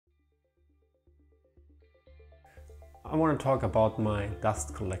I want to talk about my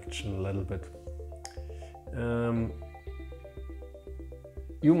dust collection a little bit.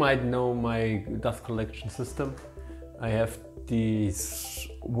 You might know my dust collection system. I have these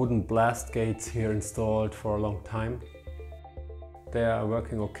wooden blast gates here installed for a long time. They are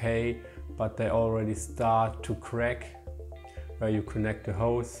working okay, but they already start to crack where you connect the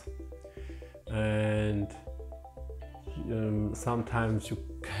hose, and sometimes you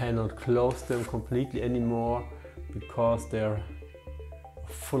cannot close them completely anymore because they're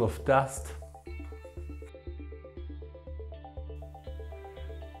full of dust.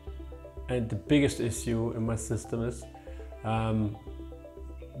 And the biggest issue in my system is,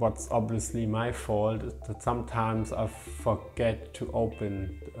 what's obviously my fault, is that sometimes I forget to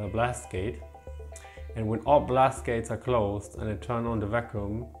open a blast gate. And when all blast gates are closed and I turn on the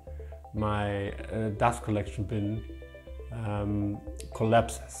vacuum, my dust collection bin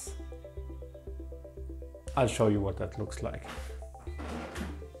collapses. I'll show you what that looks like.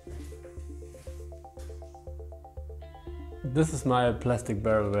 This is my plastic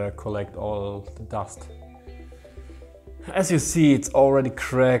barrel where I collect all the dust. As you see, it's already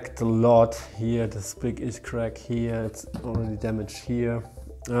cracked a lot here. This big is crack here. It's already damaged here.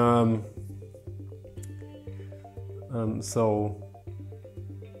 So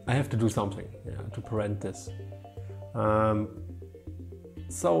I have to do something, to prevent this.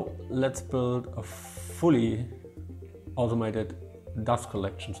 So let's build a fully automated dust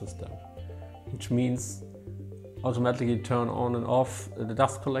collection system, which means automatically turn on and off the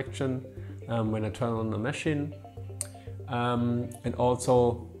dust collection when I turn on the machine, and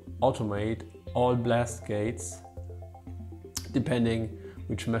also automate all blast gates depending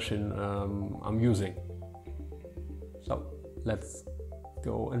which machine I'm using. So let's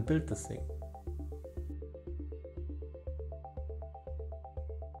go and build this thing.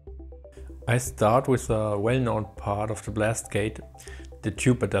 I start with a well-known part of the blast gate, the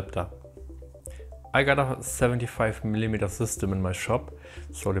tube adapter. I got a 75mm system in my shop,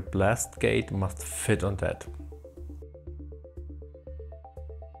 so the blast gate must fit on that.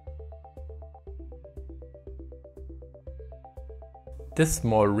 This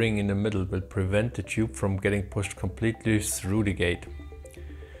small ring in the middle will prevent the tube from getting pushed completely through the gate.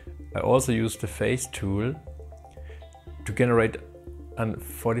 I also use the face tool to generate a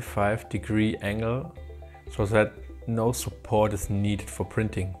 45-degree angle so that no support is needed for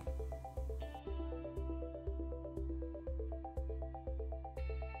printing.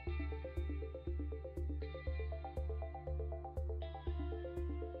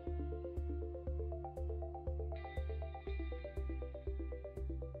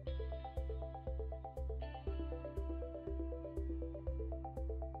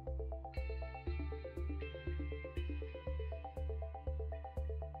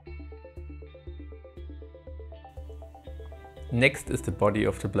 Next is the body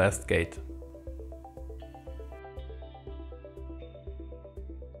of the blast gate.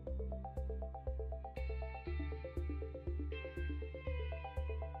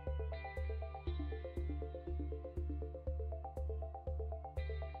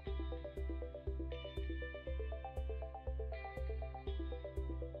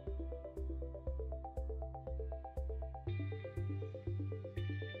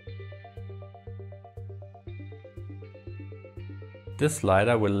 This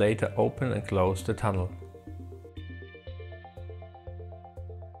slider will later open and close the tunnel.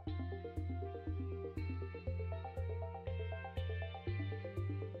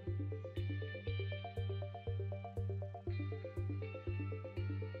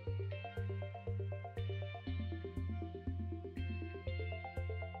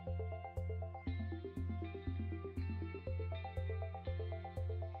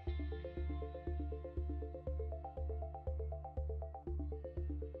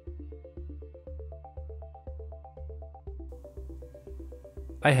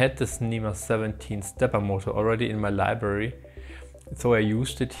 I had this NEMA 17 stepper motor already in my library, so I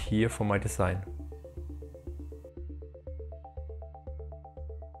used it here for my design.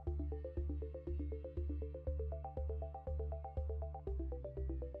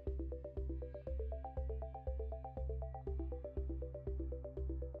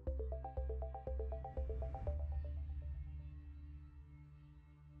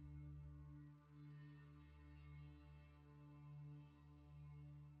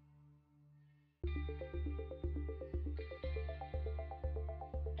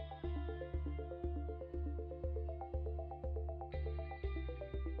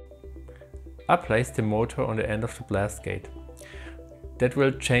 I placed the motor on the end of the blast gate. That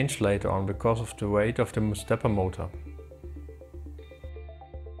will change later on because of the weight of the stepper motor.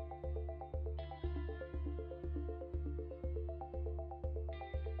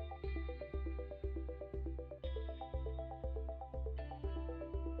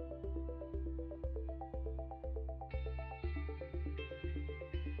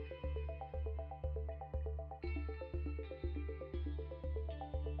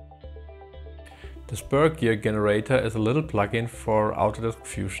 The Spur gear generator is a little plugin for Autodesk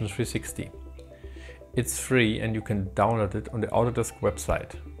Fusion 360. It's free and you can download it on the Autodesk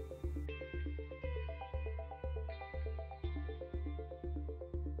website.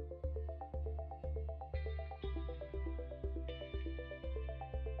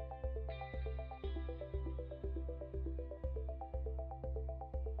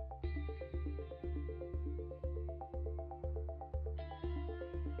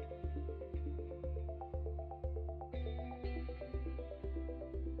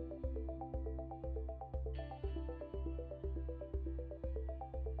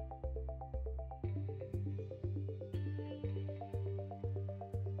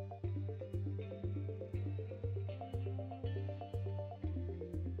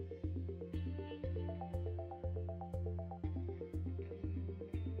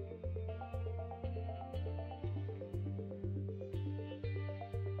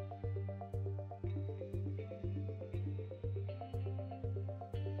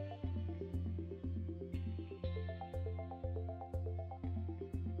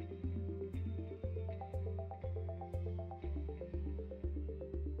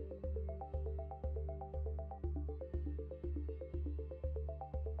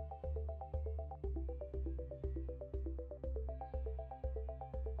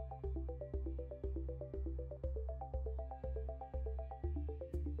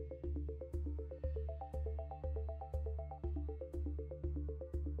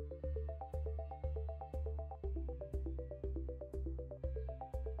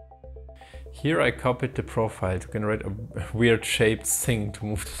 Here I copied the profile to generate a weird shaped thing to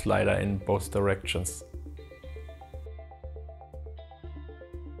move the slider in both directions.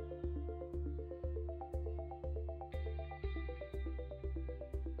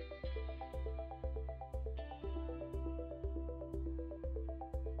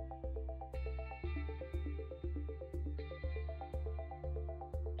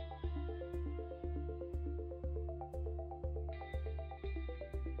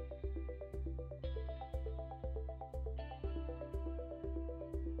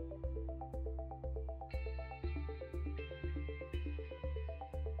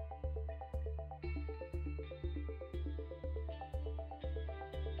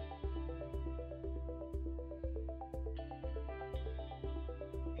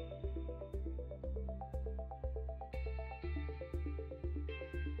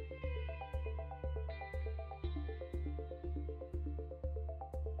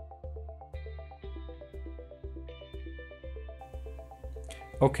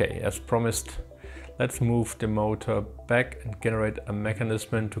 Okay, as promised, let's move the motor back and generate a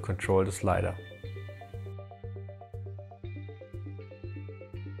mechanism to control the slider.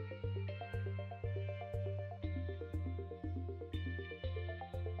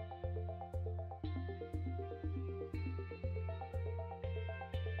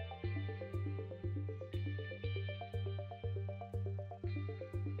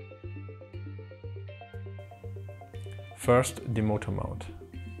 First, the motor mount.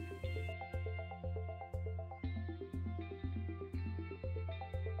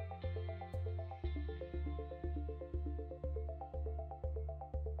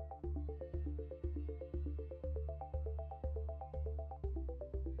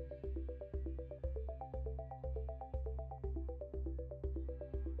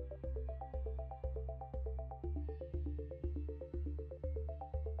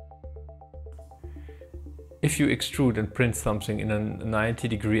 If you extrude and print something in a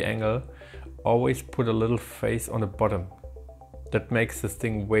 90-degree angle, always put a little face on the bottom. That makes this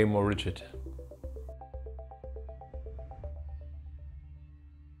thing way more rigid.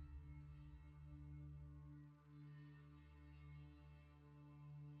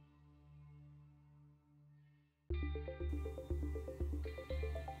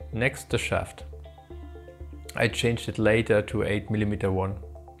 Next, the shaft. I changed it later to 8mm one.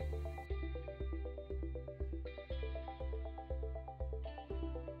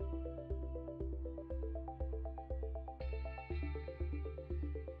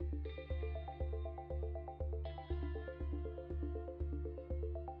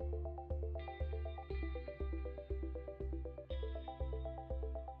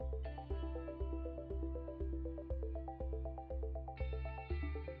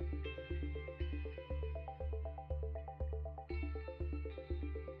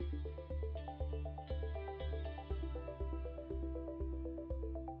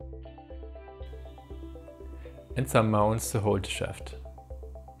 And some mounts to hold the shaft.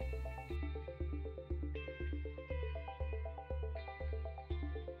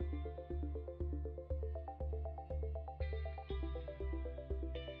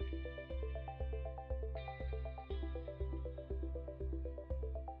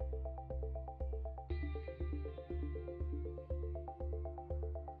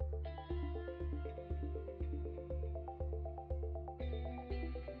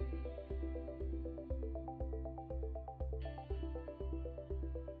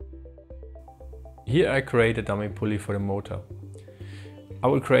 Here I create a dummy pulley for the motor. I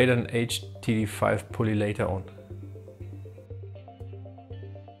will create an HTD5 pulley later on.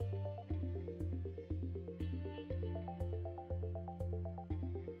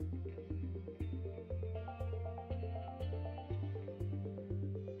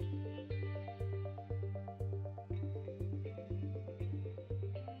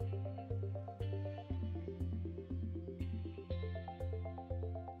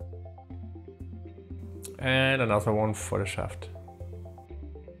 And another one for the shaft.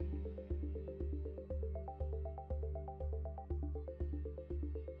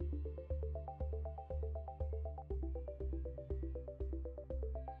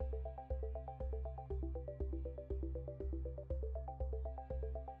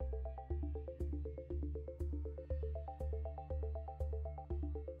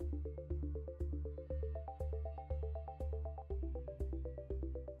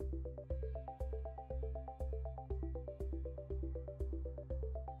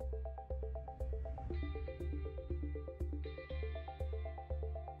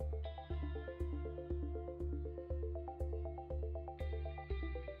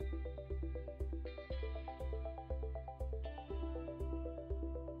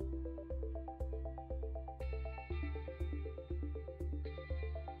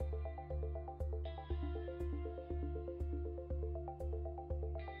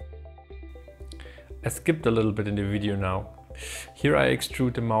 I skipped a little bit in the video now. Here I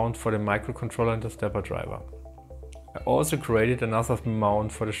extrude the mount for the microcontroller and the stepper driver. I also created another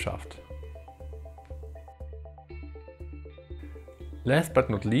mount for the shaft. Last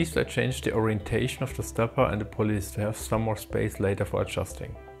but not least, I changed the orientation of the stepper and the pulleys to have some more space later for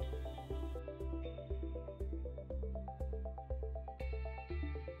adjusting.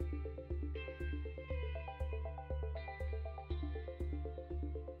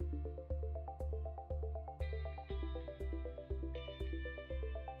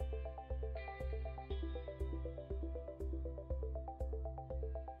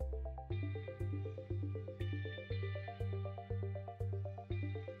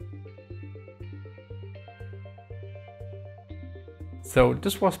 So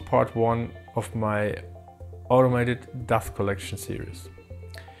this was part 1 of my automated dust collection series.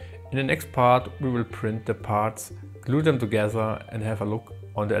 In the next part we will print the parts, glue them together and have a look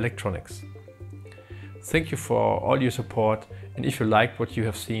on the electronics. Thank you for all your support, and if you liked what you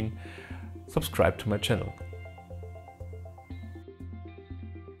have seen, subscribe to my channel.